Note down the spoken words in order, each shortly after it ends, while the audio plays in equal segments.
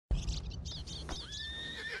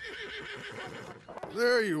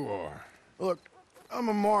There you are. Look, I'm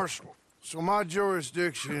a marshal, so my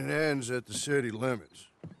jurisdiction ends at the city limits,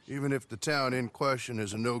 even if the town in question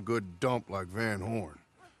is a no-good dump like Van Horn.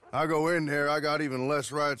 I go in there, I got even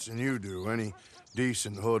less rights than you do. Any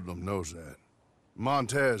decent hoodlum knows that.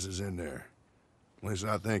 Montez is in there. At least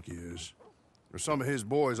I think he is. Or some of his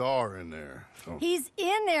boys are in there. So. He's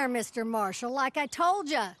in there, Mr. Marshall, like I told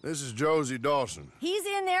you. This is Josie Dawson. He's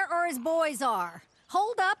in there or his boys are.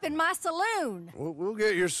 Hold up in my saloon. We'll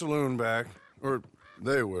get your saloon back. Or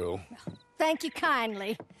they will. Thank you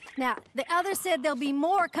kindly. Now, the others said there'll be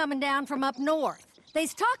more coming down from up north.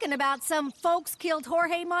 They's talking about some folks killed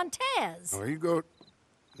Jorge Montez. Oh, you go...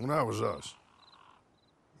 Well, that was us.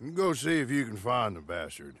 You go see if you can find the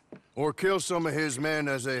bastard. Or kill some of his men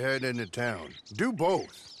as they head into town. Do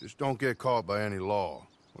both. Just don't get caught by any law.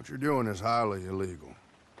 What you're doing is highly illegal.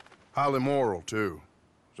 Highly moral, too.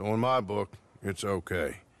 So in my book, it's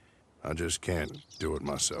okay. I just can't do it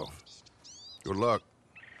myself. Good luck.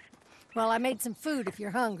 Well, I made some food if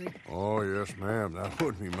you're hungry. Oh, yes, ma'am. That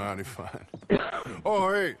would be mighty fine.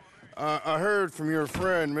 Oh, hey, I heard from your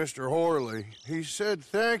friend, Mr. Horley. He said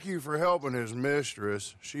thank you for helping his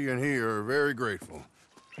mistress. She and he are very grateful.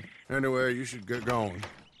 Anyway, you should get going.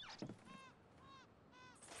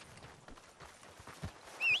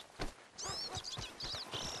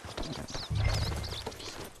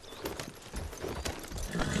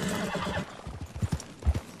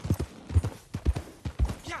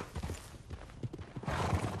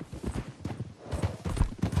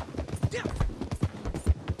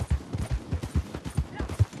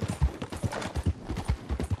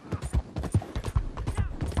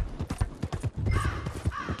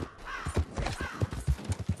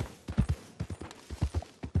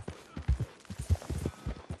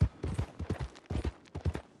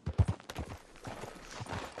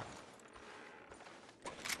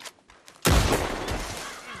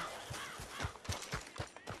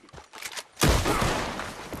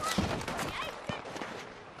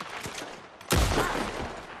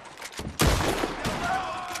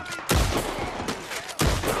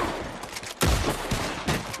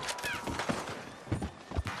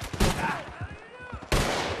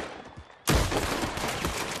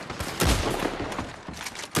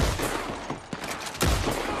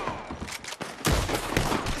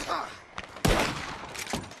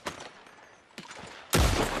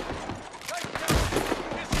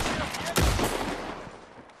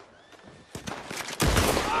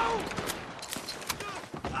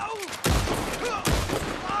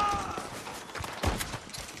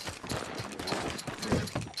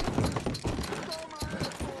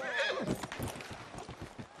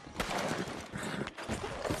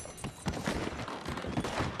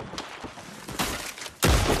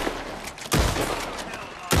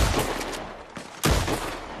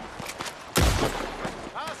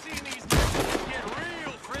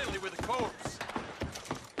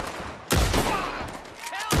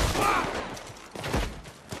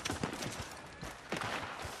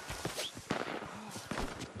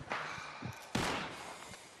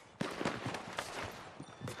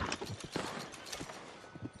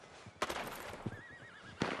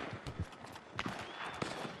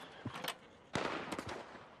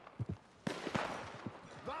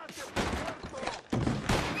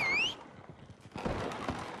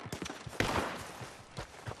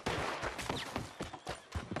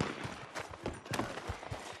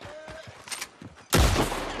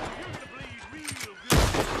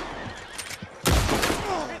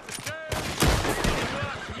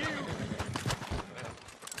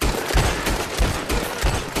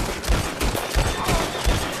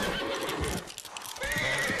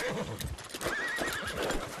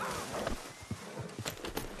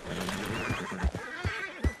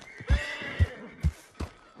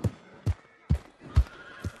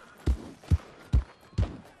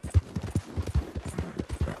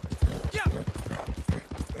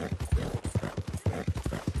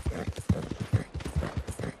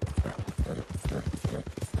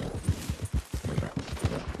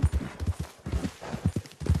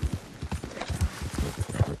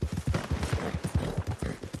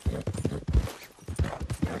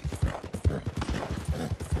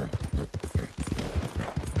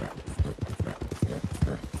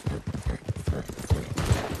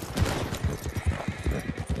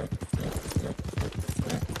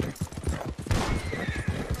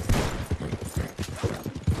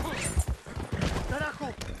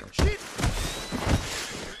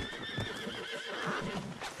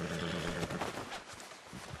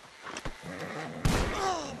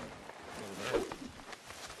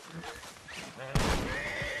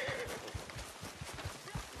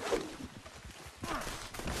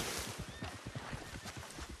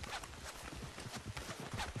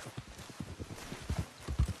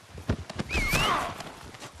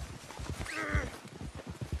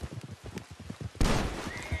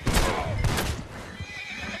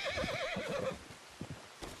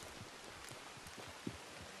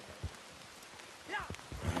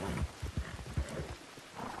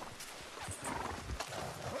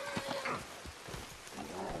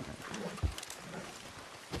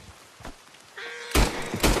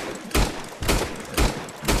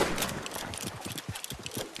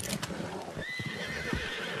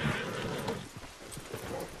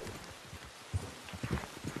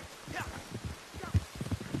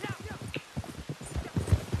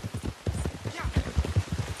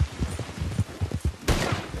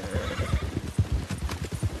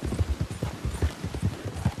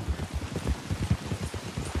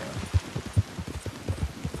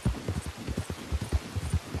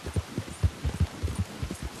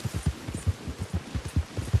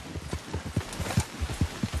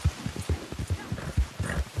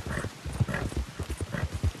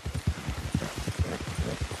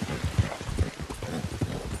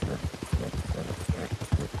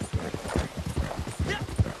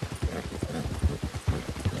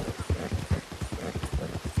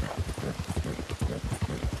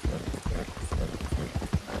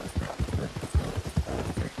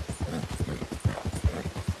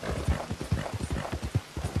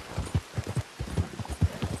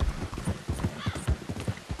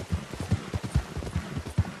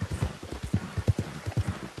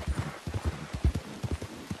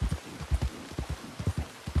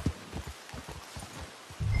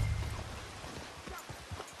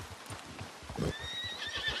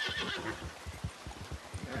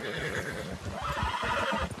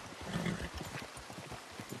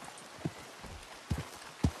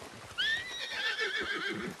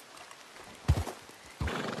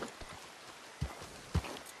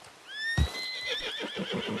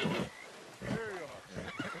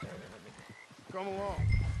 come along.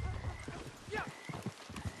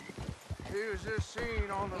 Here's this scene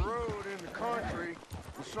on the road in the country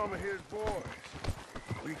with some of his boys.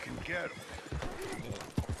 We can get them.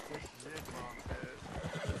 This is it,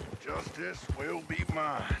 Montez. Justice will be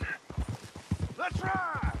mine. Let's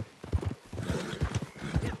ride!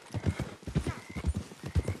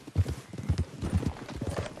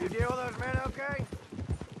 You deal with those men okay?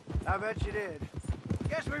 I bet you did.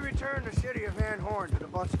 Guess we returned the city of Van Horn to the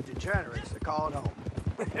bunch of degenerates that call it home.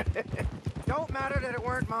 Don't matter that it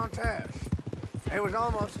weren't Montez. It was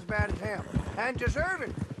almost as bad as him, and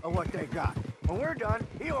deserving of what they got. When we're done,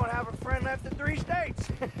 he won't have a friend left in 3 states.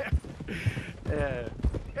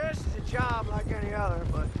 This is a job like any other,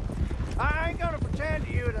 but I ain't gonna pretend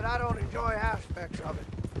to you that I don't enjoy aspects of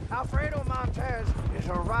it. Alfredo Montez is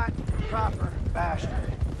a right, proper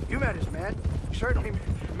bastard. You met his men. You certainly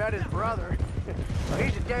met his brother. Well,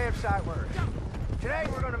 he's a damn sight worse. Today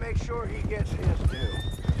we're gonna make sure he gets his due.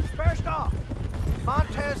 First off,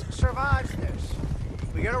 Montez survives this.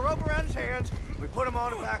 We get a rope around his hands, we put him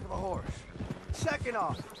on the back of a horse. Second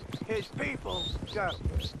off, his people go.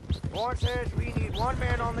 Warren says we need 1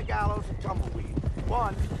 man on the gallows and tumbleweed.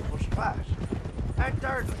 1 will suffice. And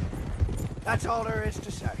thirdly, that's all there is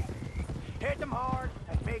to say. Hit them hard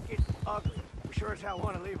and make it ugly. We sure as hell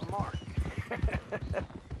want to leave a mark.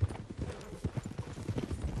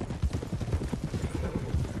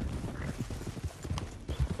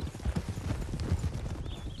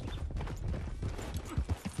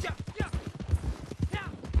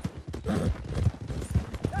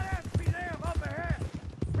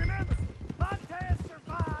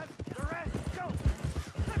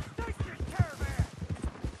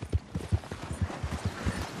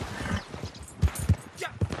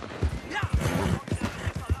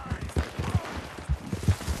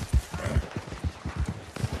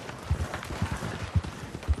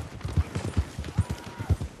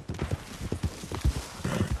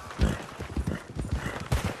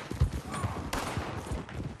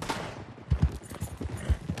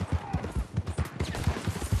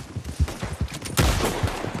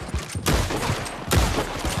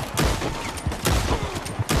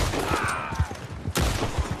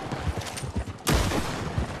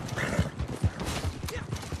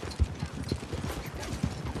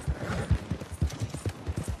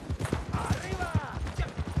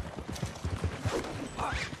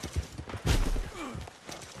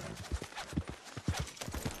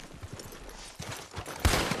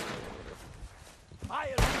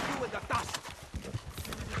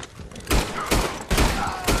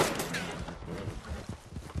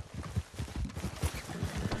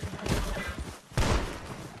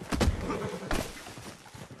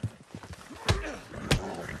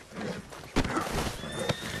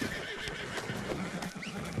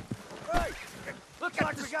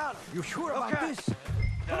 You sure about this?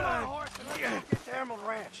 Put him on a horse and let's go get to Emerald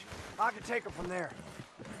Ranch. I can take her from there.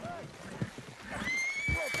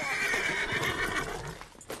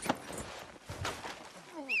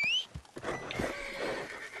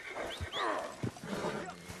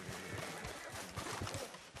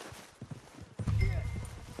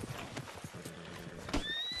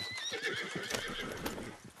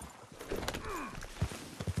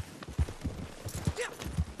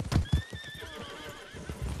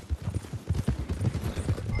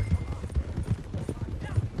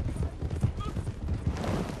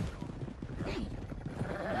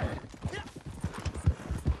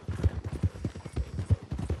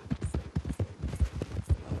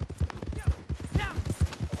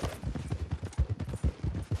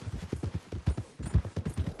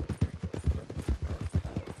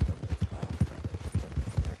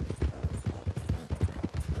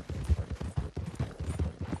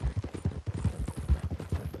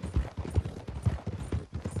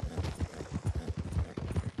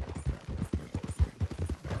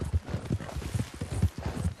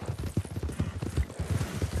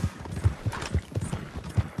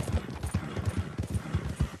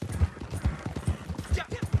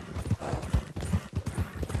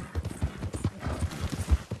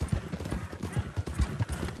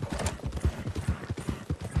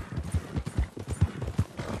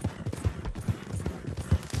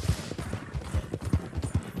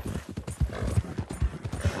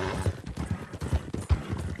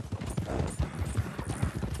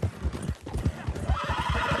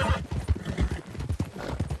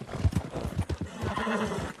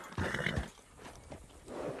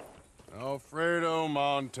 Alfredo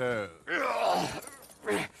Montez.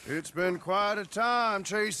 It's been quite a time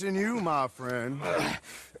chasing you, my friend.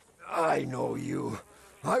 I know you.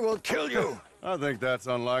 I will kill you. I think that's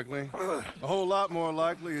unlikely. A whole lot more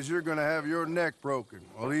likely is you're gonna have your neck broken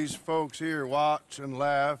while these folks here watch and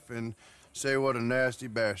laugh and say what a nasty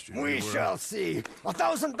bastard you were. We shall see.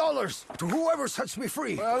 $1,000 to whoever sets me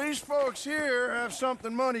free. Well, these folks here have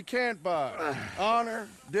something money can't buy. Honor,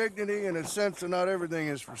 dignity, and a sense that not everything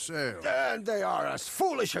is for sale. And they are as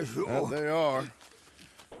foolish as you. That they are.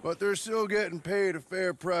 But they're still getting paid a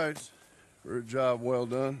fair price for a job well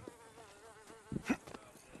done.